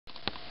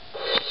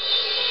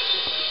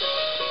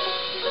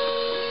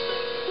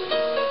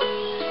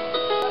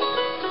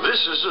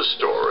is a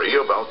story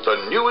about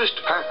the newest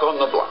pack on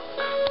the block.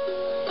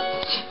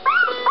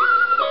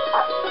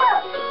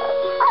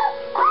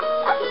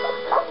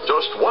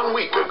 Just 1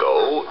 week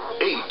ago,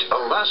 8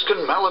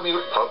 Alaskan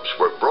Malamute pups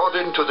were brought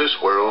into this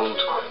world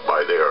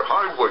by their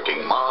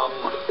hard-working mom,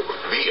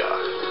 Via.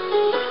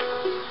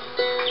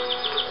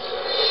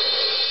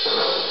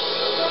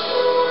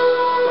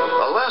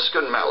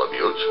 Alaskan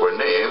Malamutes were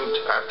named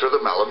after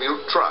the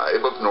Malamute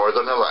tribe of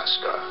northern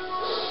Alaska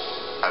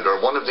and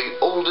are one of the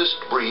oldest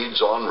breeds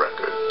on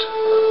record.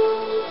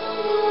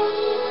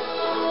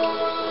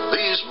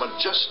 These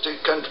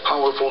majestic and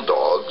powerful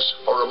dogs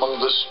are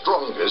among the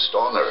strongest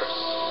on Earth.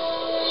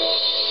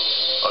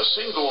 A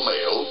single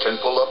male can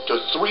pull up to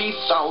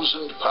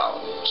 3,000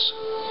 pounds.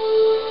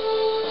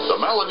 The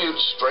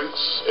Malamute's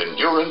strength,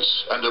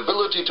 endurance, and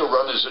ability to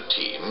run as a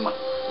team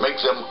make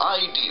them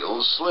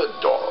ideal sled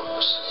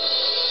dogs.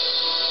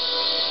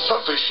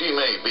 Tough as she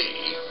may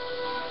be,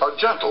 a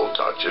gentle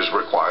touch is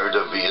required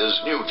of Via's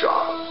new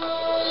job.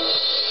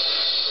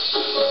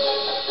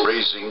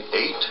 Raising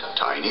 8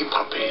 tiny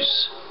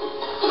puppies.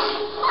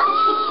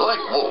 Like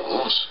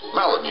wolves,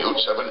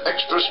 Malamutes have an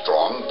extra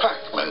strong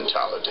pack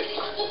mentality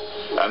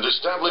and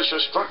establish a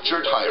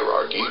structured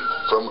hierarchy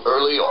from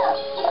early on.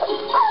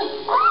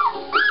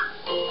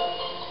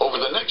 Over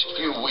the next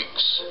few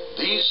weeks,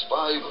 these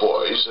 5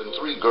 boys and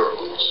 3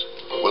 girls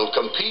will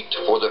compete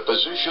for the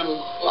position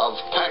of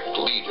pack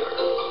leader.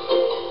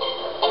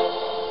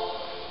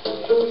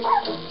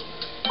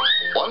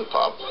 One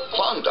pup,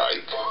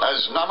 Klondike,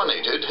 has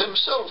nominated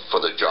himself for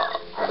the job.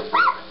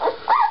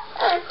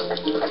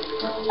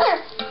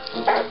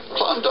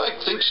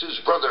 Klondike thinks his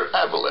brother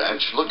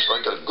Avalanche looks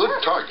like a good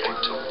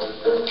target.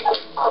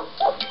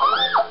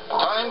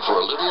 Time for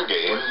a little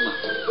game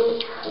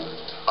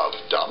of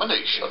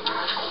domination.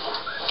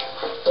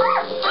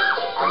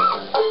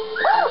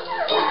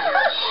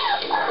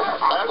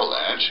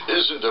 Avalanche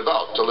isn't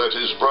about to let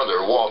his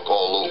brother walk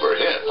all over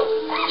him.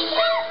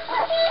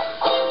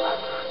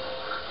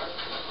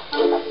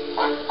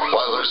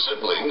 While their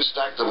siblings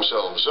stack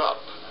themselves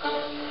up,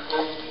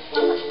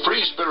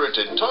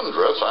 free-spirited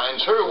Tundra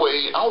finds her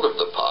way out of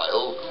the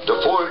pile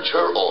to forge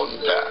her own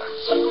path.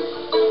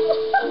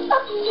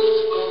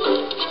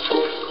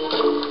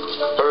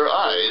 Her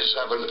eyes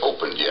haven't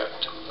opened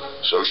yet,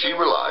 so she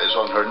relies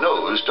on her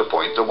nose to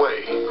point the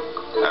way,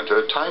 and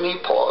her tiny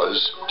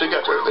paws to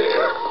get her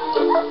there.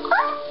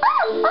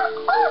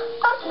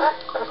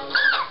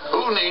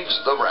 Who needs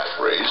the rat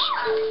race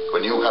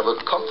when you have a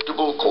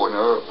comfortable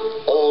corner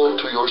all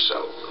to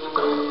yourself?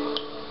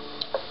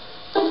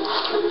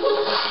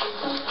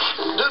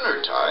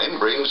 Dinner time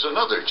brings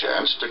another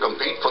chance to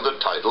compete for the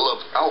title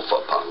of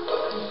Alpha Pup.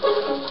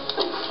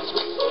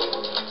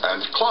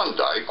 And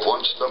Klondike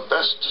wants the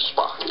best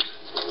spot.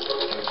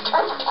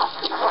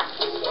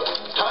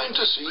 Time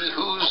to see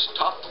who's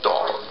top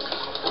dog.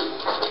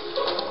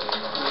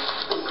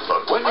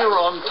 But when you're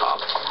on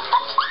top,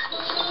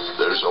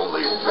 there's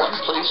only one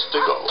place to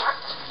go.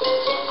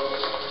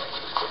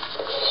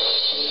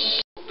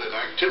 An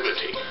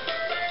activity.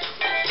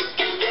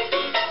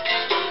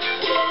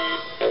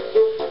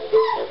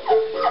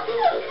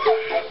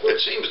 It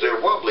seems their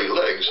wobbly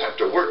legs have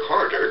to work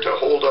harder to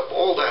hold up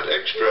all that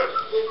extra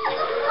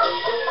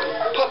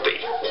puppy.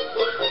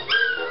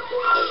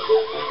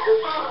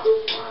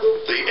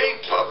 The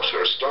 8 pups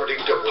are starting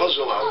to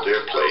puzzle out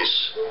their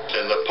place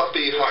in the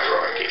puppy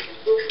hierarchy.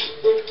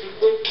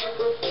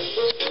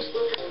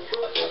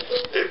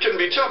 It can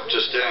be tough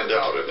to stand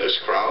out in this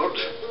crowd,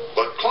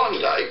 but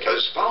Klondike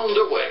has found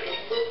a way.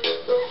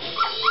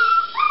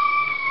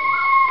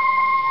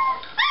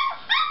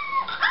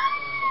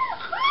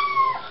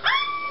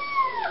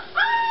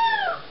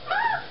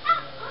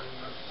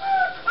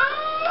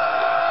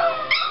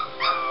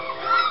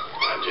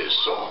 And his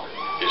song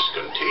is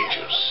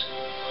contagious.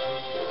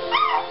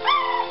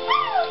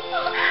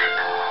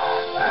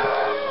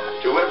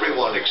 To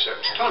everyone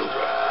except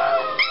Tundra,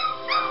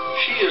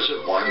 she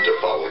isn't one to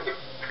follow.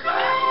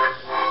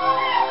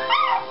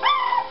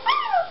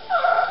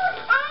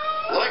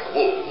 Like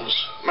wolves,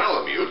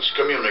 Malamutes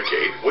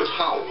communicate with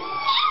howls.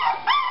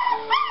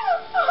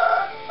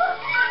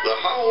 The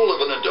howl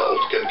of an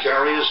adult can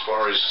carry as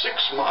far as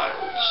 6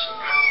 miles,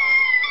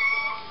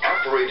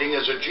 operating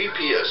as a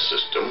GPS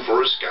system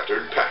for a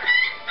scattered pack.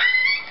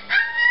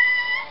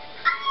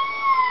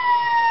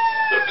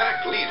 The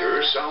pack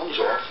leader sounds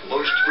off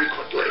most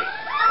frequently.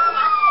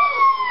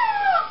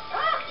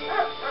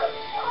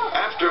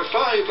 After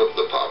 5 of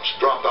the pups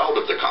drop out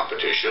of the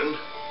competition,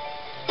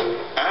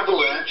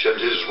 Avalanche and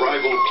his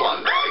rival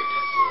Klondike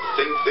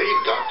think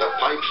they've got the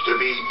pipes to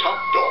be top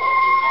dog.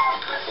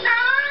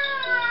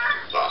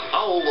 The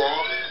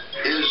howl-off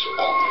is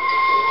on.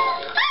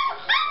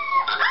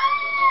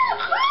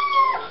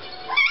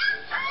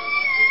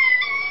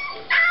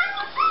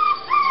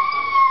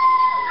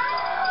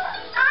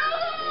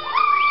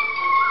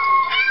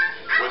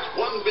 With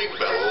one big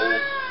bellow,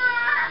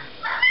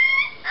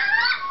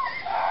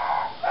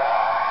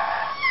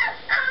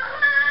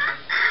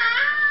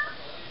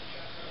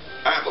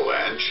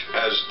 Avalanche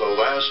has the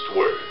last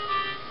word.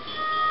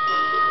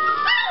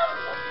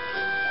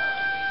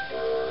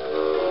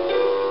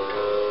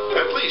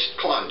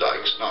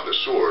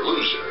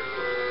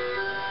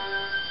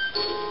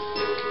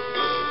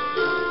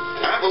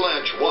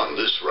 Avalanche won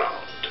this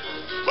round,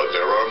 but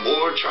there are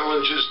more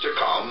challenges to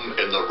come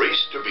in the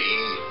race to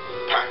be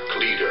pack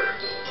leader.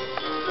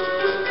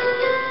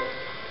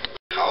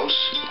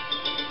 House.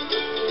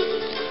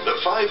 The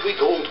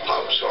 5-week-old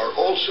pups are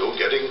also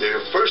getting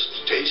their first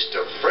taste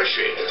of fresh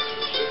air.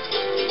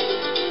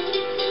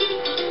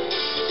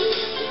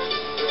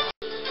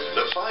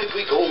 The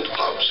 5-week-old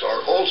pups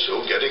are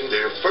also getting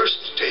their first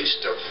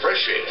taste of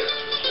fresh air.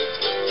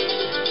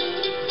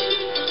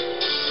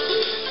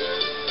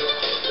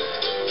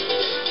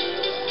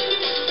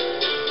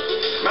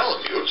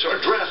 Malamutes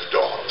are draft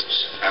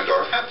dogs and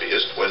are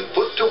happiest when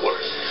put to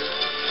work.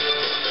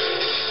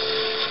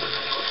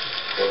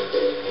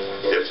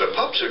 If the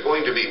pups are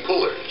going to be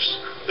pullers,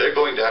 they're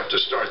going to have to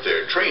start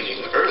their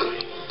training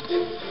early.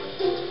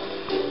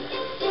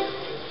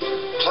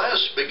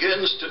 Class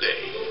begins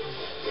today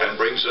and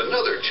brings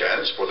another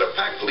chance for the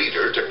pack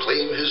leader to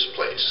claim his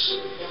place.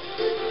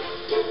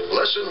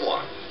 Lesson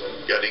 1,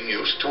 getting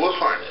used to a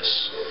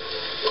harness.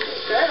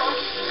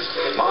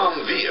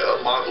 Mom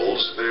Via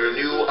models their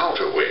new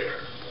outerwear.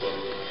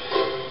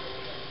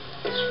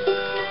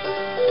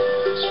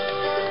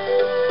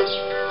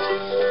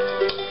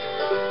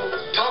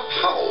 Top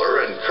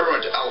Howler and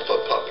current alpha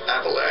pup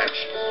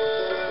Avalanche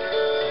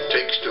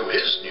takes to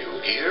his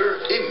new gear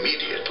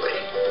immediately.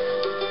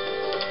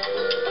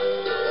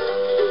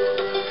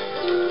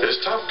 His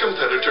top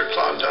competitor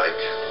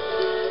Klondike,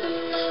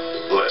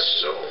 less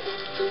so.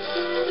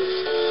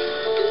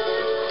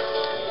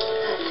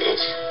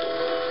 That's it.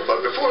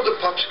 But before the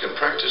pups can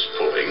practice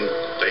pulling,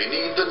 they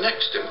need the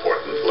next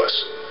important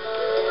lesson.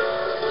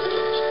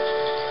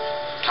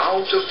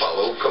 How to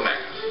follow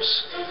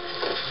commands.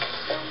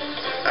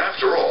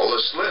 After all, a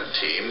sled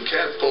team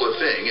can't pull a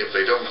thing if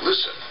they don't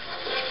listen.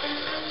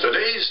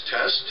 Today's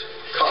test,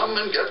 come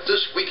and get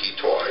this wiki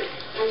toy.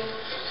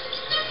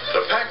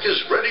 The pack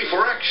is ready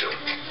for action.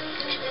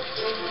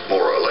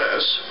 More or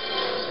less.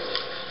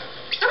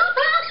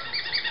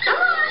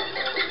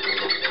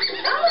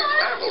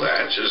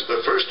 Avalanche is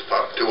the first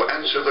pup to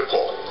answer the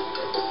call.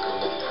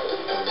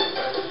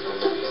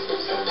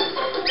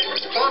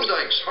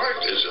 Klondike's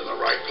heart is in the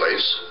right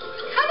place.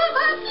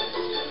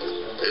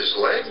 His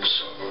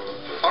legs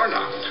are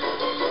not.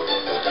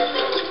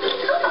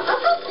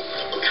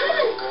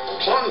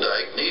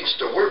 Klondike needs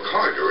to work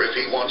harder if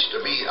he wants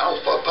to be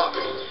alpha pup.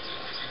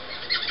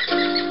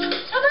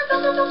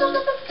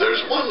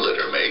 There's one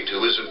littermate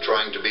who isn't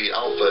trying to be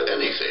alpha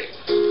anything.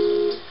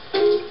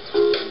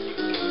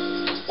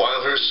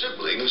 While her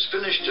siblings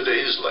finish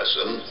today's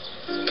lesson,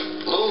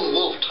 Lone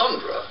Wolf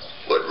Tundra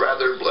would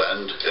rather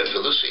blend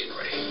into the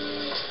scenery.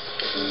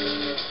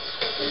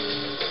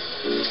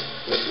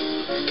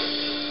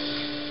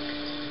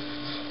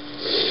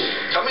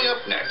 Coming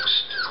up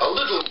next, a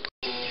little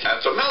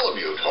at the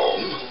Malamute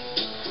home.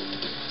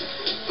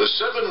 The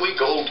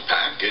 7-week-old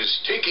pack is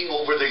taking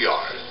over the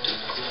yard.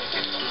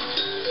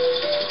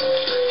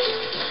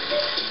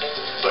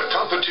 The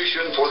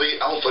competition for the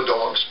alpha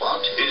dog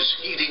spot is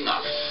heating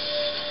up.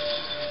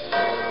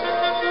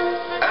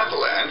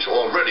 Avalanche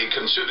already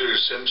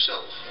considers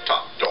himself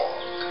top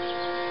dog.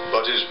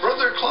 But his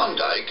brother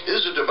Klondike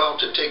isn't about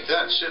to take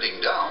that sitting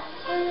down.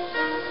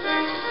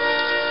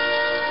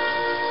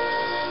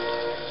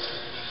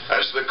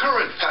 As the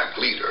current pack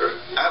leader,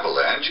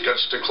 Avalanche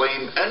gets to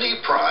claim any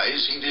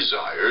prize he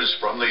desires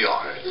from the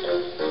yard.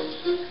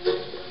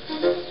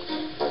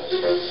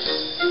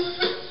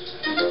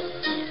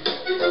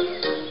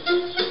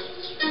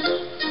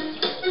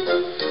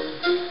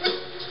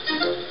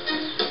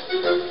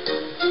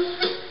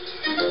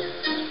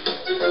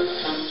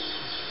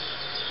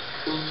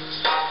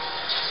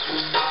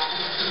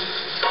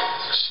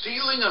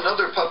 Stealing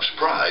another pup's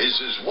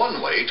prize is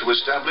one way to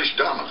establish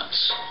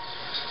dominance.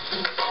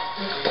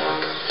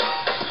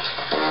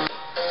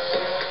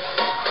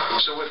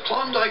 So if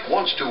Klondike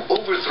wants to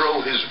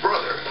overthrow his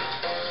brother,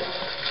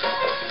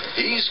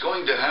 he's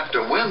going to have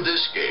to win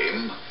this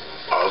game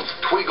of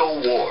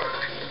Twiggle War.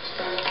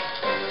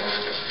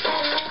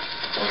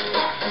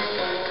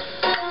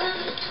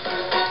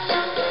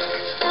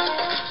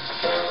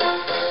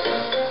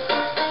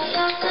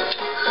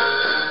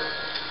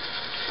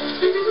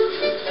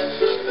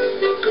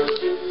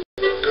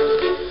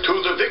 To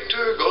the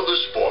victor go the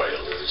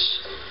spoils.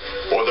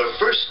 For the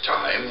first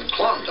time,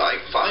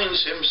 Klondike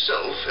finds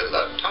himself in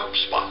the top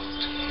spot.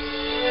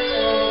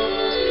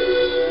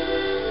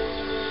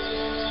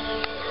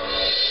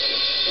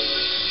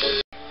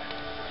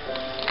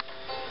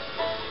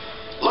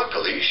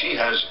 Luckily, she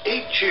has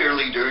 8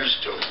 cheerleaders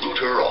to root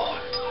her on.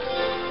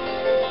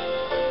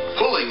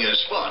 Pulling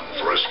is fun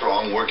for a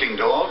strong working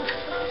dog.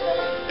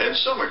 In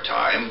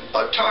summertime,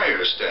 a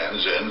tire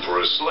stands in for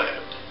a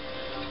sled.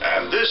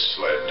 And this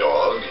sled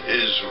dog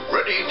is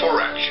ready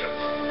for action.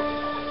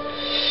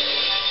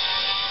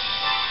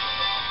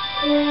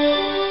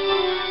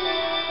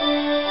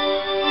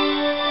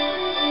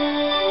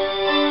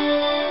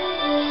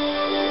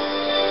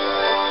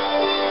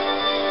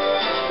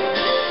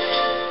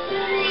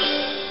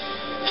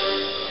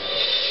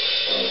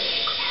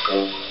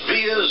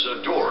 Via's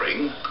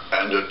adoring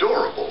and adorable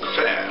adorable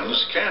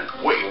fans can't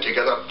wait to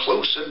get up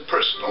close and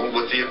personal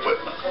with the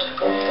equipment.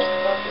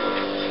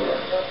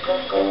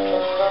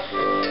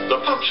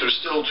 The pups are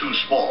still too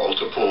small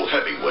to pull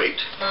heavy weight,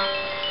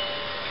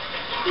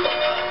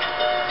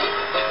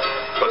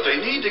 but they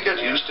need to get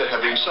used to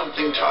having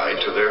something tied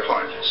to their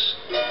harness.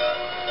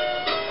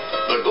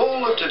 The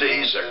goal of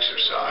today's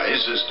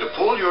exercise is to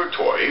pull your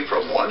toy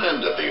from one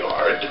end of the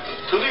yard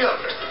to the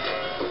other.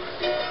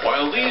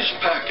 While these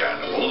pack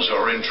animals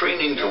are in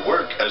training to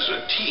work as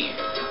a team,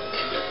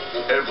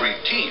 every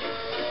team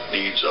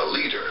needs a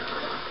leader.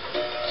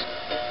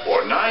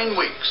 For 9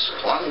 weeks,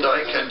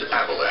 Klondike and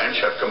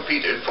Avalanche have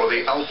competed for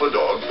the alpha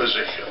dog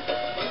position.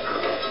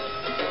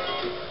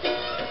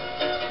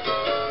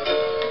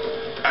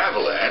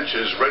 Avalanche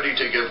is ready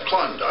to give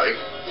Klondike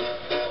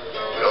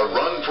a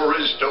run for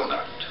his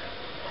donut.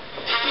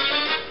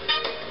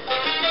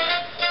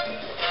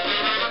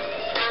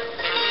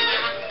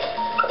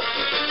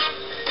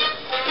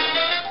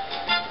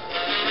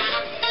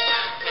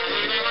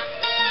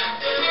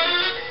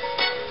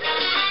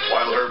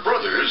 While her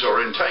brothers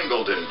are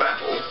entangled in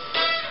battle,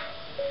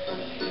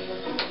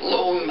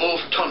 Lone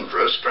Wolf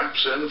Tundra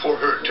straps in for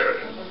her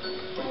turn.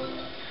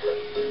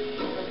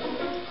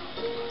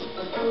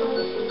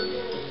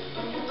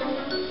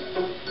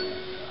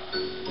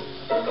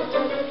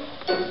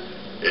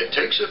 It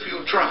takes a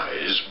few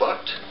tries,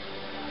 but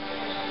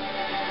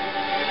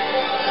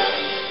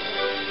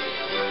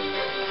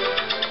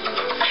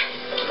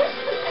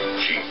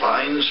she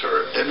finds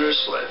her inner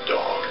sled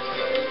dog.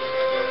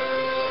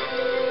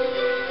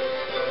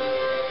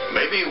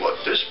 Maybe what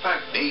this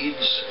pack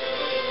needs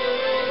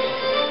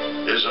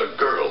is a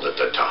girl at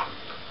the top.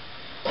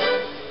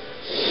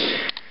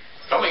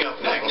 Coming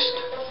up next,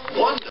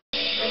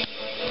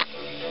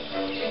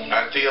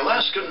 at the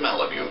Alaskan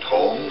Malamute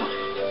home,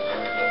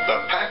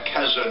 the pack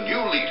has a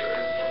new leader.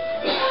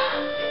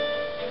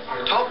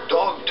 Top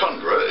dog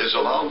Tundra is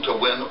allowed to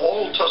win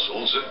all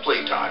tussles at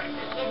playtime,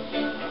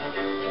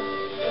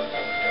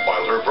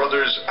 while her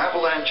brothers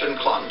Avalanche and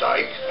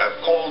Klondike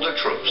have called a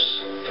truce.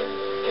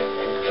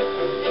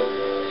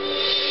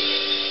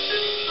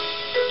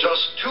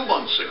 Just 2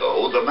 months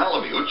ago, the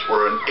Malamutes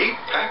were an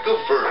 8-pack of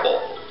fur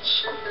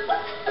balls.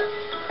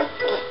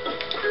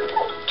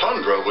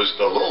 Tundra was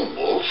the lone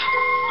wolf,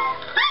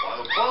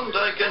 while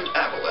Klondike and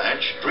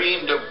Avalanche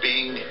dreamed of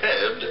being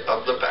head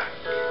of the pack.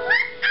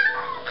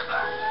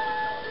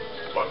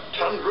 But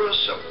Tundra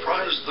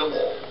surprised them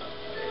all,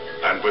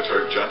 and with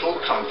her gentle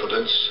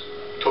confidence,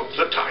 took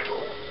the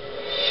title.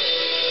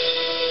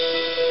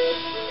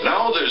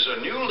 Now there's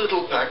a new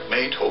little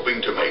packmate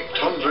hoping to make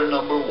Tundra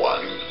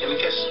 #1. Give me a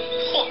kiss.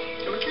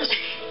 Give me a kiss.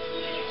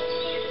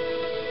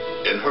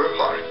 In her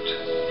heart.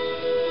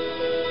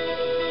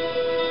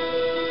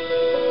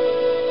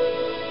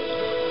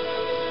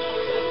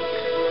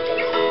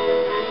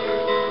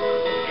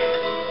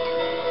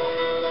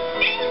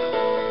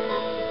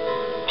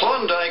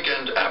 Klondike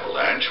and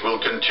Avalanche will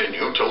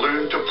continue to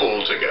learn to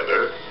pull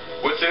together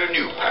with their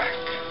new pack.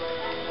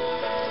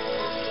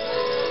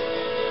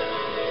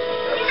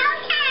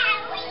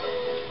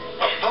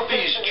 A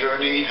puppy's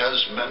journey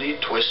has many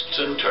twists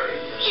and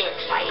turns, You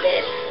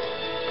excited?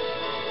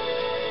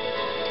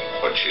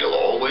 but she'll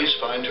always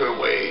find her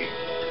way